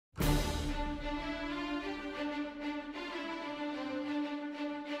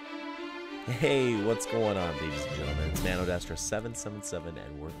Hey, what's going on, ladies and gentlemen? It's Mano 777,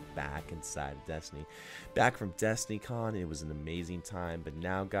 and we're back inside Destiny. Back from DestinyCon. It was an amazing time, but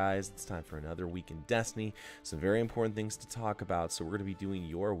now, guys, it's time for another week in Destiny. Some very important things to talk about, so we're going to be doing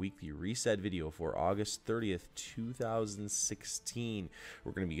your weekly reset video for August 30th, 2016.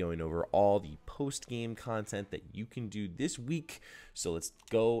 We're going to be going over all the post-game content that you can do this week, so let's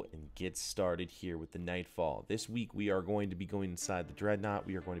go and get started here with the Nightfall. This week, we are going to be going inside the Dreadnought.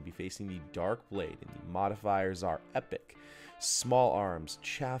 We are going to be facing the Dark Blade, and the modifiers are Epic, Small Arms,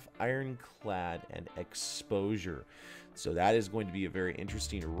 Chaff, Ironclad, and Exposure. So that is going to be a very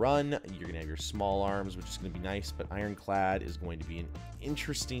interesting run. You're going to have your Small Arms, which is going to be nice, but Ironclad is going to be an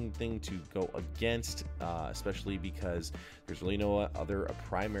interesting thing to go against, especially because there's really no other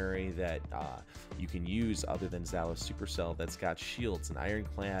primary that you can use other than Zalos Supercell that's got shields. And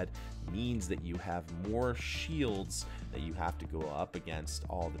Ironclad means that you have more shields that you have to go up against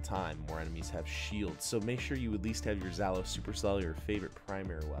all the time. More enemies have shields, so make sure you at least have your Zalos Supercell, your favorite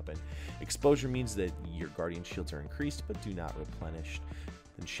primary weapon. Exposure means that your Guardian shields are increased but do not replenish.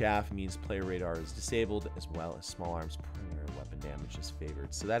 Then Chaff means player radar is disabled, as well as Small Arms primary weapon damage is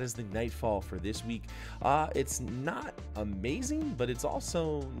favored. So that is the Nightfall for this week. It's not amazing, but it's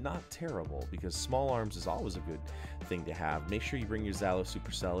also not terrible, because Small Arms is always a good thing to have. Make sure you bring your Zalos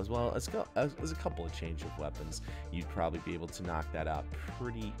Supercell, as well as a couple of change of weapons. You'd probably be able to knock that out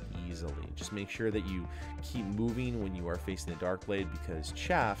pretty easily. Just make sure that you keep moving when you are facing the Dark Blade, because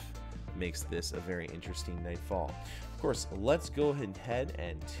Chaff makes this a very interesting Nightfall. Of course, let's go ahead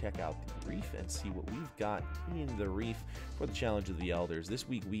and check out the Reef and see what we've got in the Reef for the Challenge of the Elders. This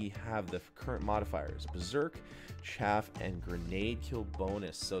week we have the current modifiers: Berserk, Chaff, and Grenade Kill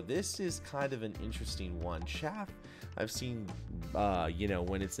bonus. So this is kind of an interesting one. Chaff, I've seen,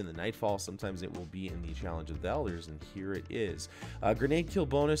 when it's in the Nightfall, sometimes it will be in the Challenge of the Elders, and here it is. Grenade Kill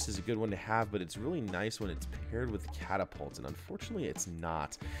bonus is a good one to have, but it's really nice when it's paired with catapults, and unfortunately it's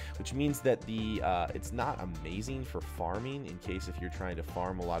not, which means that it's not amazing for farming, in case if you're trying to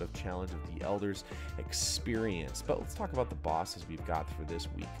farm a lot of Challenge of the Elders experience. But let's talk about the bosses we've got for this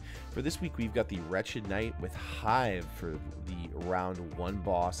week. For this week, we've got the Wretched Knight with Hive for the round 1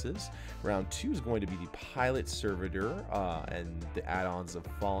 bosses. Round 2 is going to be the Pilot Servitor, and the add-ons of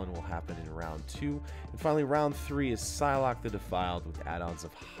Fallen will happen in round 2. And finally, round 3 is Psylocke the Defiled with add-ons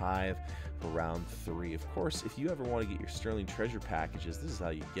of Hive for round 3. Of course, if you ever want to get your Sterling Treasure packages, this is how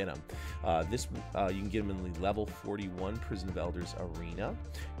you get them. You can get them in the level 41 Prison of Elders arena.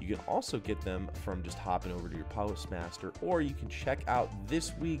 You can also get them from just hopping over to your Postmaster, or you can check out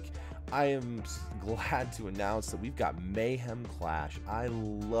this week. I am glad to announce that we've got Mayhem Clash. I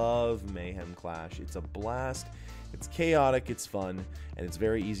love Mayhem Clash. It's a blast. It's chaotic, it's fun, and it's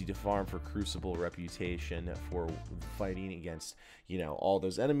very easy to farm for Crucible reputation for fighting against, all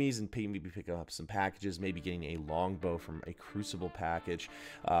those enemies, and maybe picking up some packages, maybe getting a longbow from a Crucible package.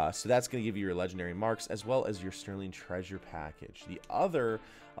 So that's going to give you your legendary marks, as well as your Sterling Treasure package. The other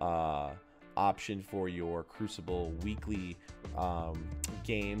option for your Crucible weekly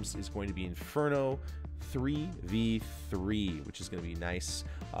games is going to be Inferno 3v3, which is going to be nice,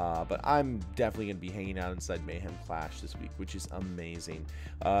 but I'm definitely going to be hanging out inside Mayhem Clash this week, which is amazing.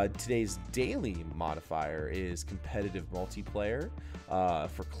 Today's daily modifier is competitive multiplayer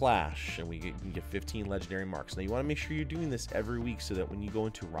for Clash, and we can get 15 legendary marks. Now you want to make sure you're doing this every week, so that when you go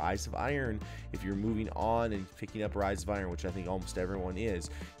into Rise of Iron, if you're moving on and picking up Rise of Iron, which I think almost everyone is,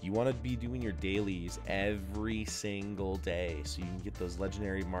 you want to be doing your dailies every single day, so you can get those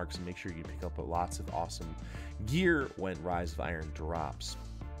legendary marks and make sure you pick up lots of awesome gear when Rise of Iron drops.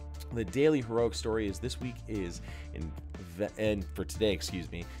 The daily heroic story is this week is for today,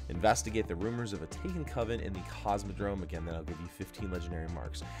 investigate the rumors of a taken coven in the Cosmodrome. Again, that'll give you 15 legendary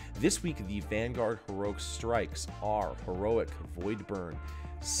marks. This week, the Vanguard heroic strikes are Heroic, Void Burn,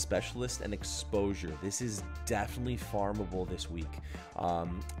 Specialist, and Exposure. This is definitely farmable this week.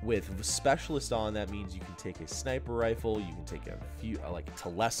 With Specialist on, that means you can take a sniper rifle, you can take a few like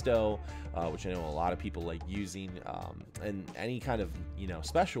Telesto, which I know a lot of people like using, and any kind of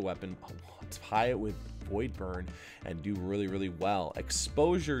special weapon, tie it with Void Burn and do really well.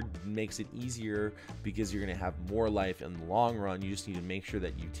 Exposure makes it easier because you're going to have more life in the long run. You just need to make sure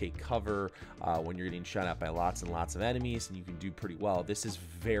that you take cover when you're getting shot at by lots and lots of enemies, and you can do pretty well. This is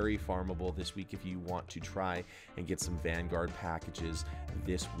very farmable this week if you want to try and get some Vanguard packages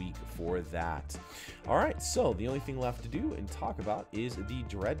this week for that. All right, so the only thing left to do and talk about is the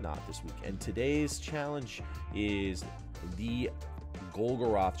Dreadnought this week, and today's challenge is the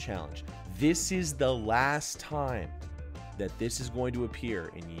Golgoroth Challenge. This is the last time that this is going to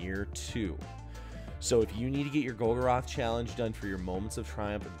appear in year 2. So if you need to get your Golgoroth challenge done for your moments of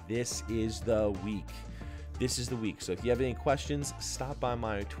triumph, this is the week. This is the week. So if you have any questions, stop by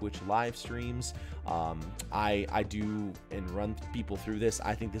my Twitch live streams. I do and run people through this.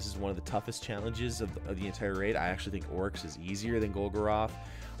 I think this is one of the toughest challenges of the entire raid. I actually think Oryx is easier than Golgoroth.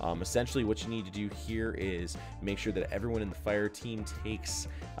 Essentially what you need to do here is make sure that everyone in the fire team takes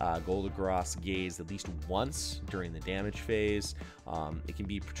Golgoroth's gaze at least once during the damage phase. It can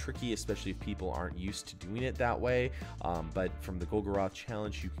be tricky, especially if people aren't used to doing it that way, but from the Golgoroth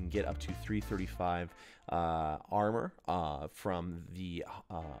challenge you can get up to 335 armor from the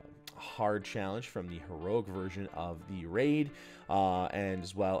hard challenge, from the heroic version of the raid, and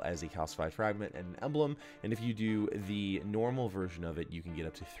as well as a calcified fragment and an emblem. And if you do the normal version of it, you can get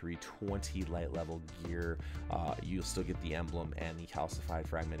up to 320 light level gear. You'll still get the emblem and the calcified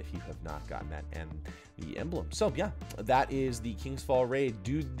fragment if you have not gotten that and the emblem. So yeah, that is the King's Fall raid.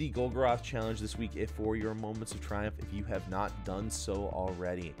 Do the Golgoroth challenge this week for your moments of triumph if you have not done so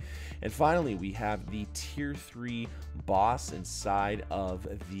already. And finally, we have the tier 3 boss inside of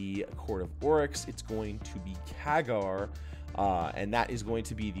the Court of Oryx. It's going to be Kagar, and that is going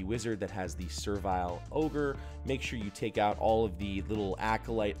to be the wizard that has the servile ogre. Make sure you take out all of the little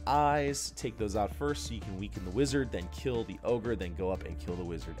acolyte eyes. Take those out first so you can weaken the wizard, then kill the ogre, then go up and kill the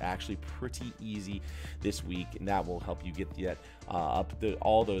wizard. Actually pretty easy this week, and that will help you get that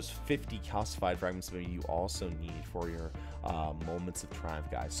all those 50 calcified fragments that you also need for your moments of triumph,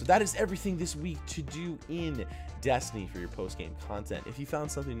 guys. So that is everything this week to do in Destiny for your post-game content. If you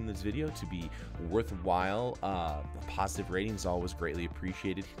found something in this video to be worthwhile, positive rating is always greatly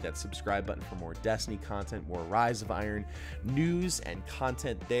appreciated. Hit that subscribe button for more Destiny content, more Rise of Iron news and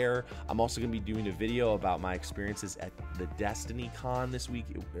content there. I'm also going to be doing a video about my experiences at the Destiny Con this week,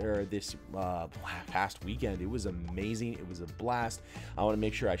 or this past weekend. It was amazing. It was a blast. I want to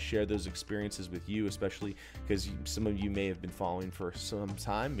make sure I share those experiences with you, especially because some of you may have been following for some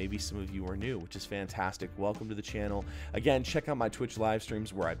time. Maybe some of you are new, which is fantastic. Welcome to the channel. Again, check out my Twitch live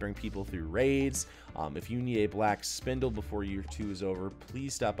streams where I bring people through raids. If you need a black spindle before year 2 is over,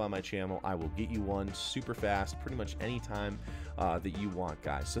 please stop by my channel. I will get you one super fast, pretty much anytime that you want,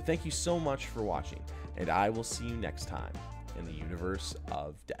 guys. So thank you so much for watching, and I will see you next time in the universe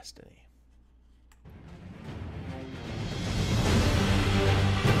of Destiny.